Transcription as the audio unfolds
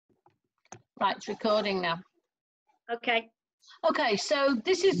Right, it's recording now. Okay. Okay, so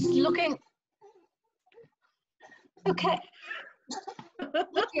this is looking. Okay.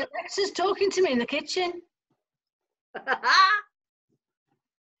 Look, Alexa's talking to me in the kitchen.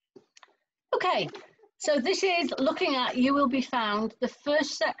 Okay, so this is looking at You Will Be Found, the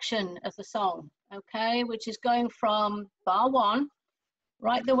first section of the song, okay, which is going from bar 1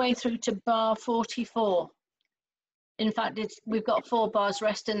 right the way through to bar 44. In fact, we've got 4 bars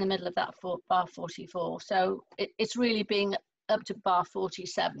rest in the middle of that bar 44, so it's really being up to bar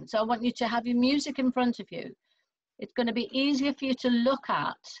 47. So I want you to have your music in front of you. It's going to be easier for you to look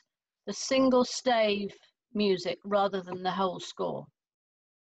at the single stave music rather than the whole score.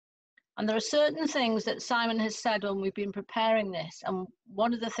 And there are certain things that Simon has said when we've been preparing this, and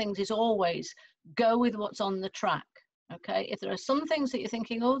one of the things is always go with what's on the track, okay? If there are some things that you're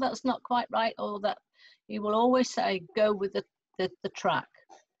thinking, oh, that's not quite right, or that, you will always say go with the track.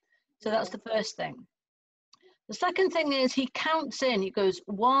 So that's the first thing. The second thing is he counts in, he goes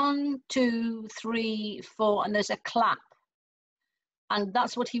 1, 2, 3, 4, and there's a clap. And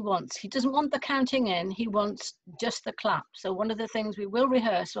that's what he wants. He doesn't want the counting in, he wants just the clap. So one of the things we will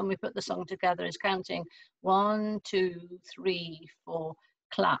rehearse when we put the song together is counting 1, 2, 3, 4,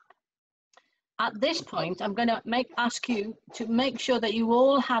 clap. At this point, I'm going to ask you to make sure that you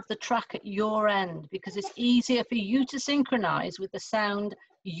all have the track at your end, because it's easier for you to synchronize with the sound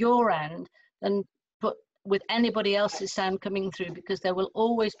your end than put with anybody else's sound coming through, because there will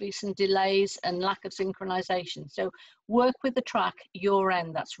always be some delays and lack of synchronization. So work with the track your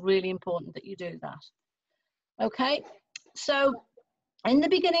end. That's really important that you do that. Okay, so in the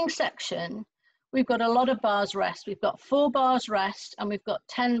beginning section, we've got a lot of bars rest. We've got 4 bars rest and we've got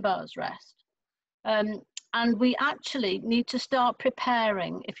 10 bars rest. And we actually need to start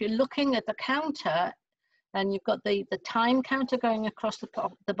preparing. If you're looking at the counter, and you've got the time counter going across the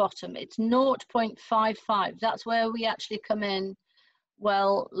bottom, it's 0.55. That's where we actually come in.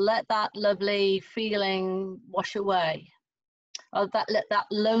 Well, let that lovely feeling wash away. Or let that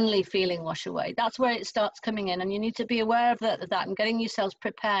lonely feeling wash away. That's where it starts coming in, and you need to be aware of that and getting yourselves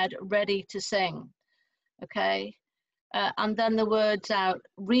prepared, ready to sing. Okay? And then the words out,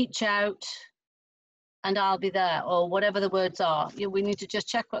 reach out, and I'll be there, or whatever the words are. We need to just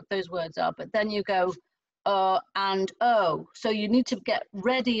check what those words are, but then you go, and oh. So you need to get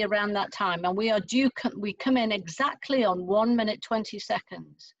ready around that time, and we come in exactly on 1 minute 20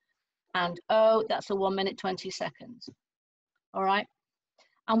 seconds, and oh, that's a 1 minute 20 seconds. All right,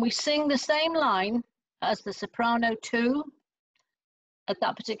 and we sing the same line as the soprano 2 at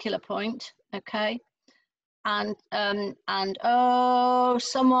that particular point. Okay, and oh,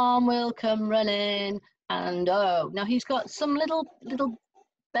 someone will come running, and oh. Now he's got some little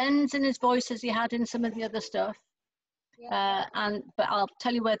bends in his voice as he had in some of the other stuff, but I'll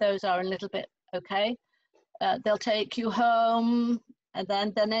tell you where those are in a little bit. Okay, they'll take you home, and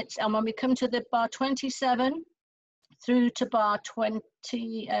then and when we come to the bar 27 through to bar 20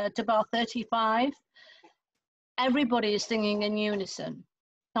 to bar 35, everybody is singing in unison.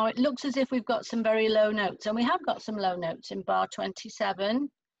 Now it looks as if we've got some very low notes, and we have got some low notes in bar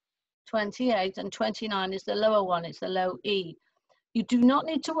 27, 28, and 29 is the lower one. It's the low E. You do not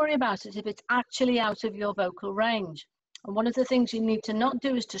need to worry about it if it's actually out of your vocal range. And one of the things you need to not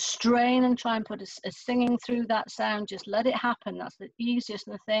do is to strain and try and put a singing through that sound. Just let it happen. That's the easiest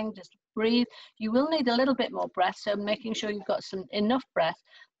thing. Just breathe. You will need a little bit more breath, so making sure you've got enough breath,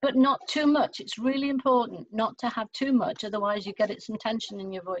 but not too much. It's really important not to have too much, otherwise you get some tension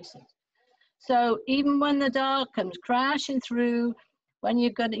in your voices. So even when the dark comes crashing through, when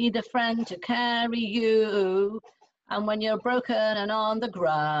you're going to need a friend to carry you, and when you're broken and on the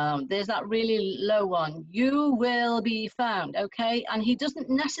ground, there's that really low one. You will be found, okay? And he doesn't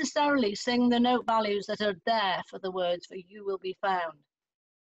necessarily sing the note values that are there for the words for you will be found.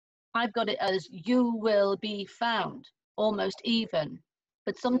 I've got it as you will be found, almost even.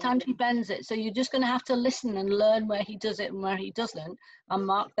 But sometimes he bends it. So you're just going to have to listen and learn where he does it and where he doesn't, and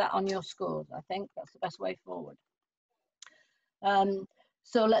mark that on your scores. I think that's the best way forward.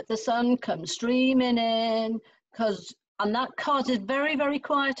 So let the sun come streaming in, and that chord is very, very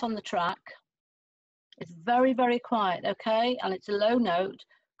quiet on the track. It's very, very quiet, okay? And it's a low note,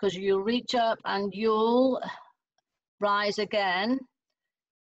 because you'll reach up and you'll rise again.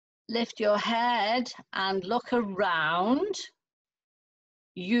 Lift your head and look around.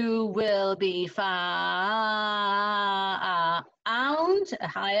 You will be found.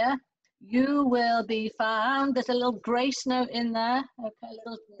 Higher. You will be found. There's a little grace note in there. Okay, a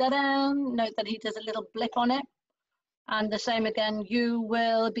little da-da note that he does a little blip on it. And the same again. You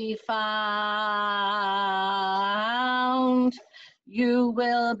will be found. you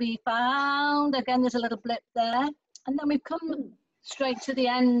will be found. Again, there's a little blip there. And then we've come straight to the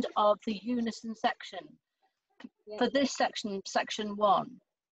end of the unison section. For this section, section 1.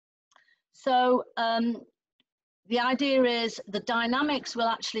 So the idea is the dynamics will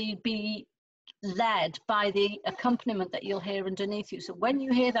actually be led by the accompaniment that you'll hear underneath you. So when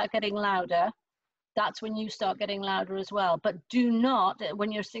you hear that getting louder, that's when you start getting louder as well. But do not,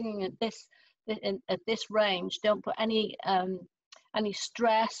 when you're singing at this range, don't put any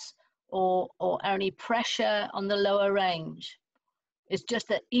stress or any pressure on the lower range. It's just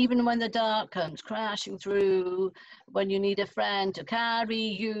that even when the dark comes crashing through, when you need a friend to carry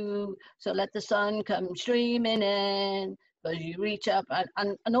you, so let the sun come streaming in, but you reach up,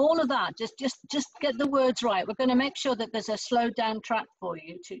 and all of that, just get the words right. We're going to make sure that there's a slowed down track for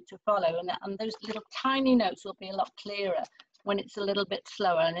you to follow, and those little tiny notes will be a lot clearer when it's a little bit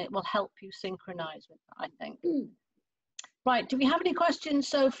slower, and it will help you synchronize with that, I think. Right, do we have any questions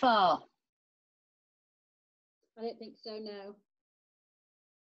so far? I don't think so, no.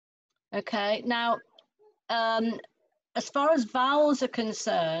 Okay, now, as far as vowels are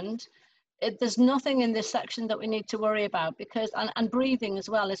concerned, there's nothing in this section that we need to worry about, because, and breathing as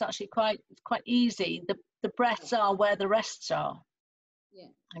well is actually quite easy. The breaths are where the rests are. Yeah.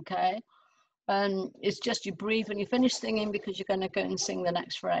 Okay. It's just you breathe when you finish singing, because you're going to go and sing the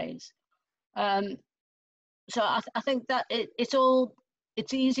next phrase. So I think that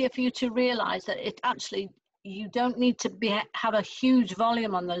it's easier for you to realize that it actually, you don't need to have a huge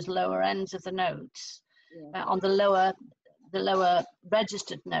volume on those lower ends of the notes, on the lower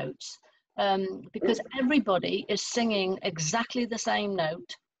registered notes, because everybody is singing exactly the same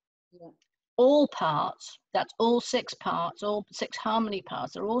note. All parts, that's all 6 parts, all 6 harmony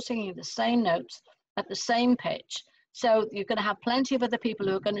parts, are all singing the same notes at the same pitch. So you're going to have plenty of other people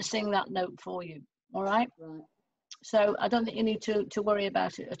who are going to sing that note for you. All right? Right. So I don't think you need to worry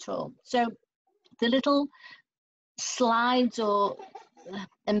about it at all. So the little slides or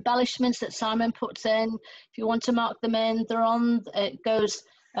embellishments that Simon puts in, if you want to mark them in, they're on, it goes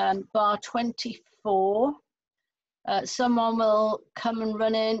bar 24. Someone will come and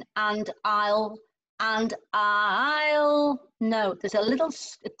run in, and I'll note. There's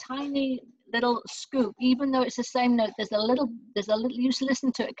a tiny little scoop, even though it's the same note. There's a little. You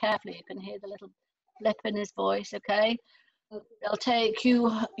listen to it carefully. You can hear the little blip in his voice. Okay. They'll take you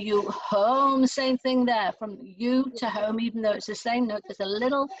home. Same thing there, from you to home. Even though it's the same note, there's a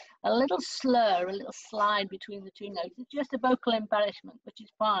little slur, a little slide between the 2 notes. It's just a vocal embellishment, which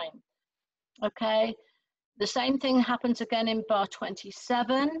is fine. Okay. The same thing happens again in bar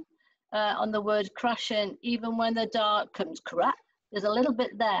 27 on the word crashing. Even when the dark comes, crack. There's a little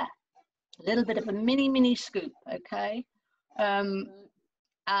bit there, a little bit of a mini scoop. Okay.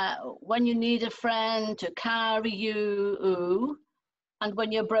 When you need a friend to carry you, and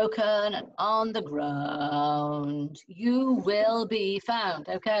when you're broken and on the ground, you will be found.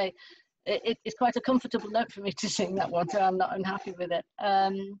 Okay. It's quite a comfortable note for me to sing that one, so I'm not unhappy with it.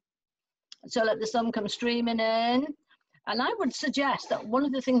 So let the sun come streaming in. And I would suggest that one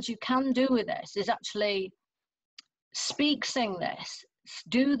of the things you can do with this is actually sing this.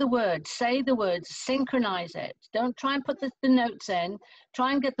 Do the words, say the words, synchronize it. Don't try and put the notes in.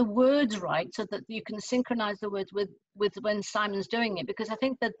 Try and get the words right so that you can synchronize the words with when Simon's doing it. Because I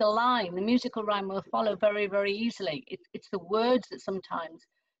think that the musical rhyme will follow very, very easily. It's the words that sometimes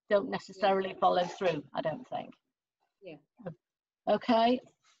don't necessarily follow through, I don't think. Yeah. Okay.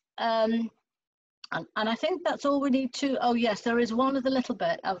 And I think that's all we need to. Oh yes, there is one other little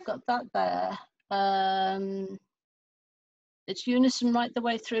bit. I've got that there. It's unison right the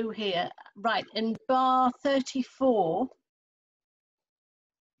way through here. Right, in bar 34,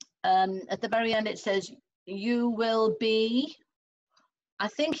 at the very end it says, you will be. I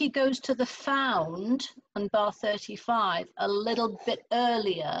think he goes to the found on bar 35 a little bit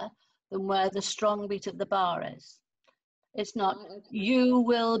earlier than where the strong beat of the bar is. It's not, you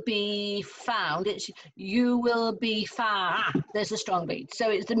will be found, it's you will be found. There's a strong beat. So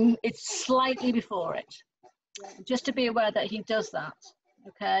it's slightly before it. Just to be aware that he does that,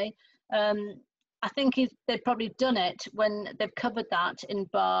 okay? I think they've probably done it when they've covered that in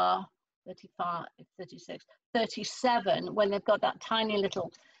bar 35, 36, 37, when they've got that tiny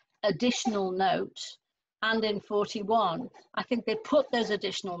little additional note, and in 41, I think they put those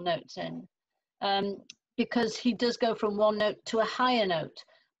additional notes in. Because he does go from one note to a higher note,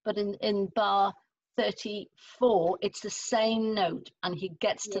 but in bar 34, it's the same note, and he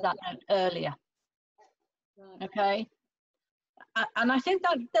gets to that note earlier. Right. Okay, and I think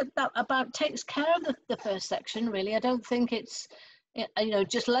that about takes care of the first section, really. I don't think it's You know,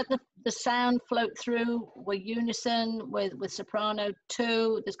 just let the sound float through. We're unison with soprano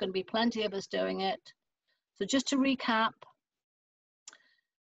 2. There's going to be plenty of us doing it. So just to recap,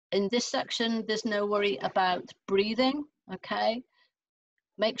 in this section, there's no worry about breathing, okay?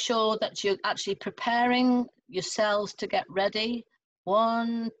 Make sure that you're actually preparing yourselves to get ready.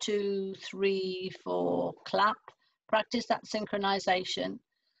 1, 2, 3, 4, clap. Practice that synchronization.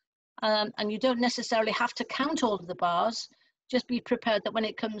 And you don't necessarily have to count all of the bars. Just be prepared that when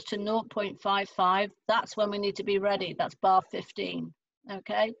it comes to 0.55, that's when we need to be ready. That's bar 15,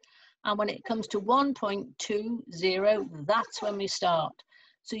 okay? And when it comes to 1.20, that's when we start.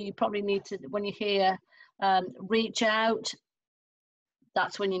 So you probably need to, when you hear reach out,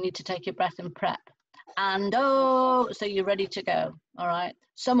 that's when you need to take your breath and prep. And oh, so you're ready to go, all right?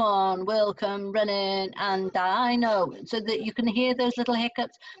 Someone will come running, and I know, so that you can hear those little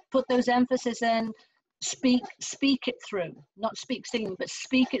hiccups, put those emphasis in, speak it through, not speak singing, but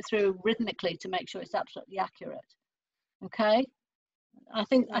speak it through rhythmically to make sure it's absolutely accurate, okay? I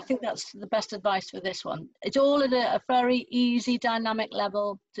think that's the best advice for this one. It's all at a very easy dynamic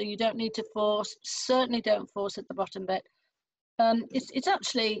level, so you don't need to force, certainly don't force at the bottom bit. It's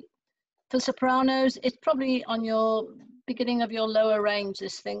actually, for sopranos, it's probably on your beginning of your lower range,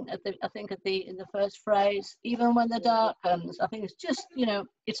 this thing, I think in the first phrase, even when the dark comes, I think it's just, you know,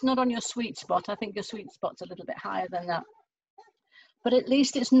 it's not on your sweet spot. I think your sweet spot's a little bit higher than that. But at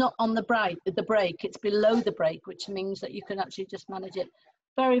least it's not on the break, it's below the break, which means that you can actually just manage it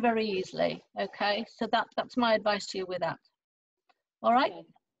very, very easily, okay? So that's my advice to you with that. All right, okay.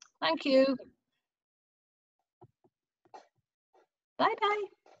 Thank you. Bye-bye.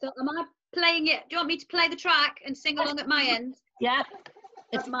 So am I playing it? Do you want me to play the track and sing along at my end? Yeah.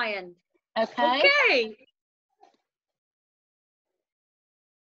 At my end. Okay. Okay.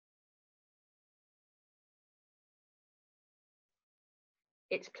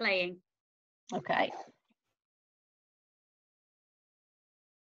 It's playing. Okay.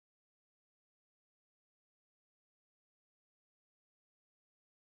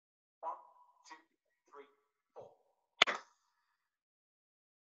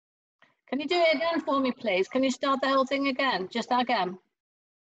 Can you do it again for me, please? Can you start the whole thing again? Just again.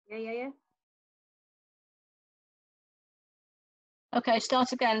 Yeah. Okay,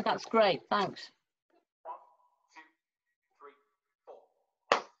 start again. That's great. Thanks. 1,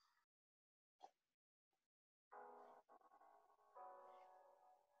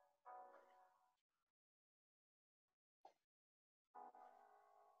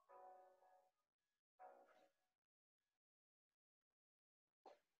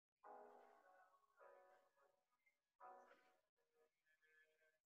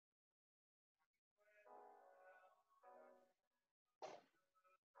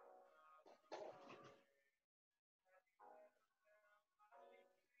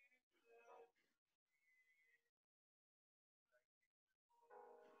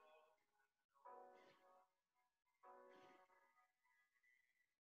 3,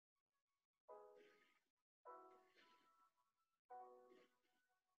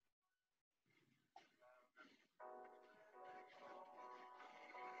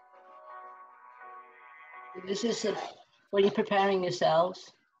 4. This is when you're preparing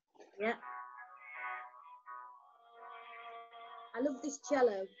yourselves. Yeah. I love this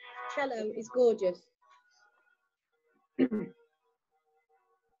cello. Cello is gorgeous.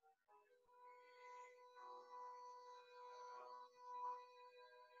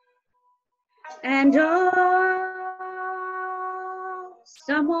 And oh,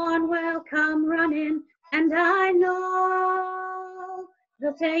 someone will come running, and I know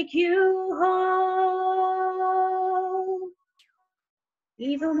they'll take you home.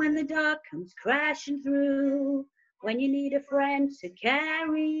 Even when the dark comes crashing through, when you need a friend to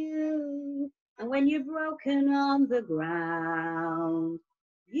carry you, and when you're broken on the ground,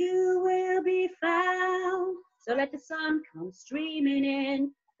 you will be found. So let the sun come streaming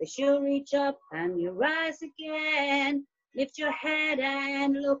in, but she'll reach up and you rise again. Lift your head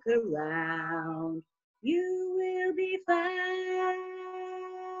and look around. You will be found.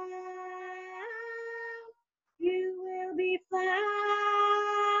 You will be found.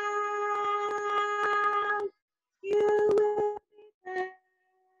 You will be found.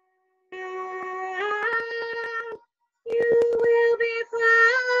 You will be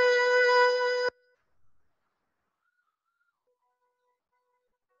found.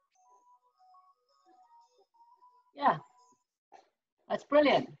 Yeah, that's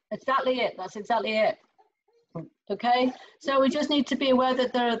brilliant. Exactly it. That's exactly it. Okay, so we just need to be aware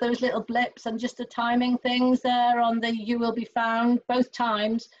that there are those little blips and just the timing things there on the you will be found both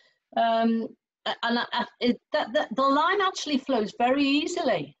times. and the line actually flows very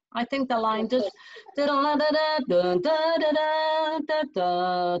easily. I think the line does. On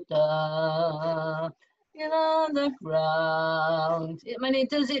the ground. I mean, it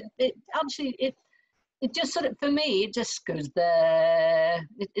does. It actually. It just sort of, for me, it just goes there.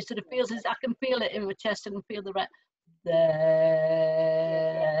 It sort of feels as I can feel it in my chest and feel the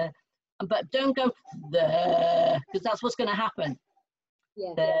there. But don't go there, because that's what's going to happen.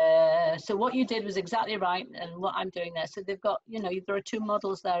 Yeah. There. So what you did was exactly right, and what I'm doing there. So they've got, there are two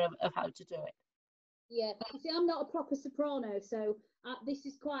models there of how to do it. Yeah. You see, I'm not a proper soprano, so this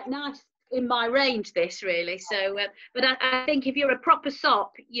is quite nice in my range. This really. So, but I think if you're a proper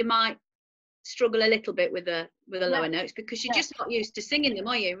sop, you might struggle a little bit with the lower notes, because you're just not used to singing them,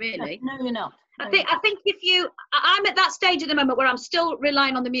 are you? Really? No, you're not. I think if I'm at that stage at the moment where I'm still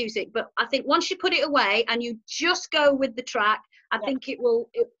relying on the music, but I think once you put it away and you just go with the track, I think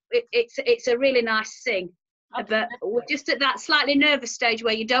it's a really nice sing. Absolutely. But we're just at that slightly nervous stage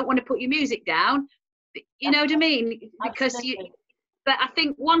where you don't want to put your music down. You know what I mean? Because Absolutely. But I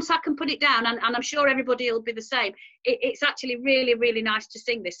think once I can put it down, and I'm sure everybody will be the same, it's actually really, really nice to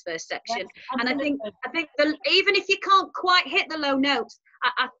sing this first section. Yes, and I think even if you can't quite hit the low notes,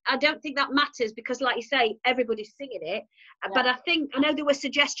 I don't think that matters, because, like you say, everybody's singing it. Yeah. But I know there were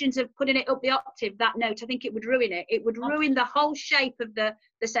suggestions of putting it up the octave, that note. I think it would ruin it. It would ruin the whole shape of the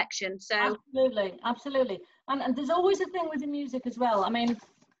section. So absolutely. And there's always a thing with the music as well. I mean,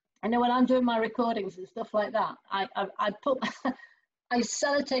 I know when I'm doing my recordings and stuff like that, I put I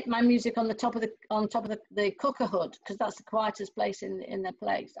sellotape my music on the top of the cooker hood, because that's the quietest place in the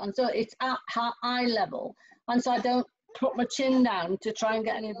place, and so it's at eye level, and so I don't put my chin down to try and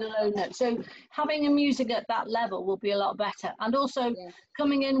get any of the low notes. So having a music at that level will be a lot better, and also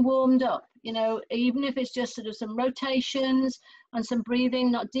coming in warmed up. Even if it's just sort of some rotations and some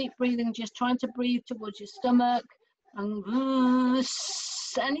breathing, not deep breathing, just trying to breathe towards your stomach, and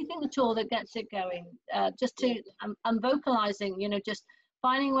anything at all that gets it going, just to and vocalizing, just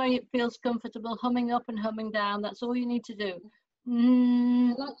finding where it feels comfortable, humming up and humming down. That's all you need to do.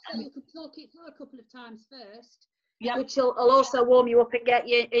 Like I said, you could talk it through a couple of times first, which will also warm you up and get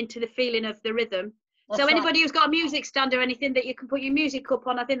you into the feeling of the rhythm. That's so anybody who's got a music stand or anything that you can put your music up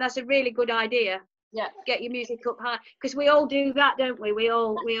on, I think that's a really good idea. Yeah, get your music up high, because we all do that, don't we? We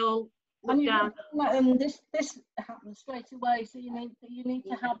all and down. This happens straight away, so you need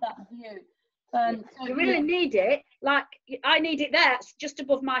to have that view. So you really need it. Like, I need it there, just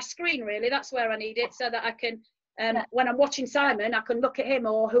above my screen. Really, that's where I need it, so that I can, when I'm watching Simon, I can look at him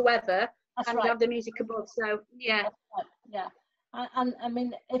or whoever and have the music above. So yeah. Yeah. And I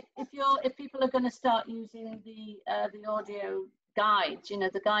mean, if people are going to start using the audio guides,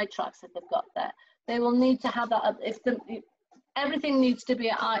 the guide tracks that they've got there, they will need to have that. Everything needs to be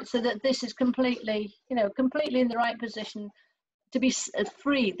at eye, so that this is completely in the right position to be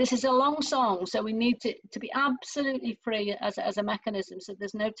free. This is a long song, so we need to be absolutely free as a mechanism, so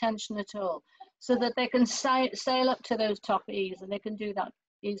there's no tension at all, so that they can sail up to those top E's, and they can do that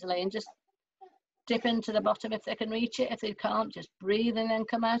easily, and just dip into the bottom if they can reach it. If they can't, just breathe and then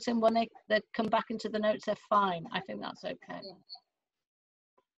come out, and when they come back into the notes, they're fine. I think that's okay.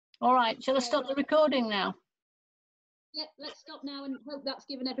 All right, shall I stop the recording now? Yeah, let's stop now and hope that's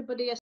given everybody a